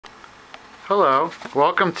Hello.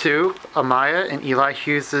 Welcome to Amaya and Eli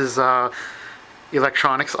Hughes'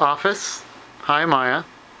 electronics office. Hi, Amaya.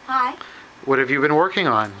 Hi. What have you been working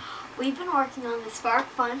on? We've been working on the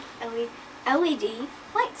SparkFun LED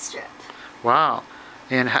light strip. Wow.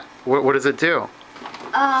 And what does it do?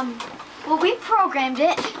 Well, we programmed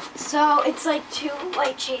it so it's like two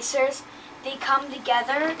light chasers. They come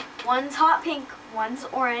together. One's hot pink, one's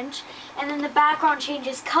orange, and then the background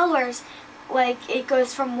changes colors. Like it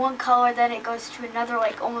goes from one color, then it goes to another,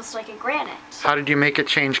 like almost like a granite. How did you make it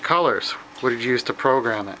change colors? What did you use to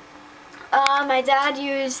program it? My dad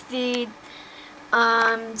used the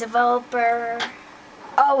developer.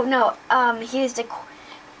 Oh no,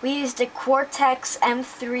 we used a Cortex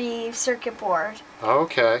M3 circuit board.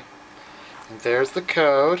 Okay. And there's the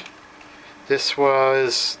code. This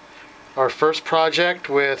was our first project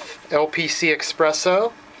with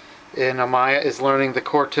LPCxpresso. And Amaya is learning the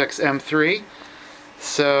Cortex M3.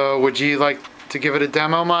 So would you like to give it a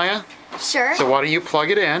demo, Maya? Sure. So why don't you plug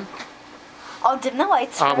it in? I'll dim the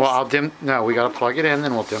lights first. No, we gotta plug it in,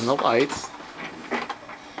 then we'll dim the lights.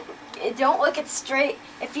 Don't look it straight.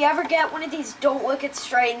 If you ever get one of these, don't look it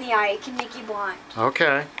straight in the eye. It can make you blind.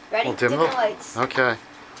 Okay. Ready? We'll dim the lights. Okay.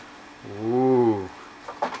 Ooh.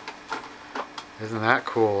 Isn't that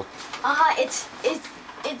cool?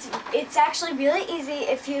 It's actually really easy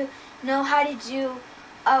if you know how to do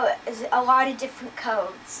a lot of different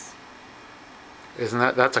codes.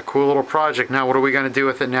 That's a cool little project. Now what are we gonna do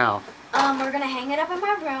with it now? We're gonna hang it up in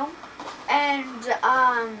my room, and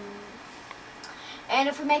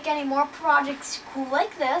if we make any more projects cool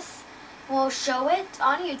like this, we'll show it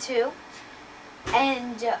on YouTube.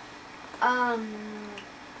 And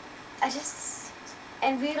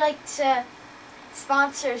we'd like to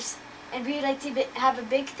sponsors, and we'd like to have a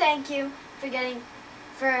big thank you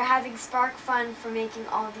for having SparkFun for making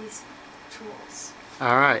all these tools.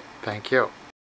 All right, thank you.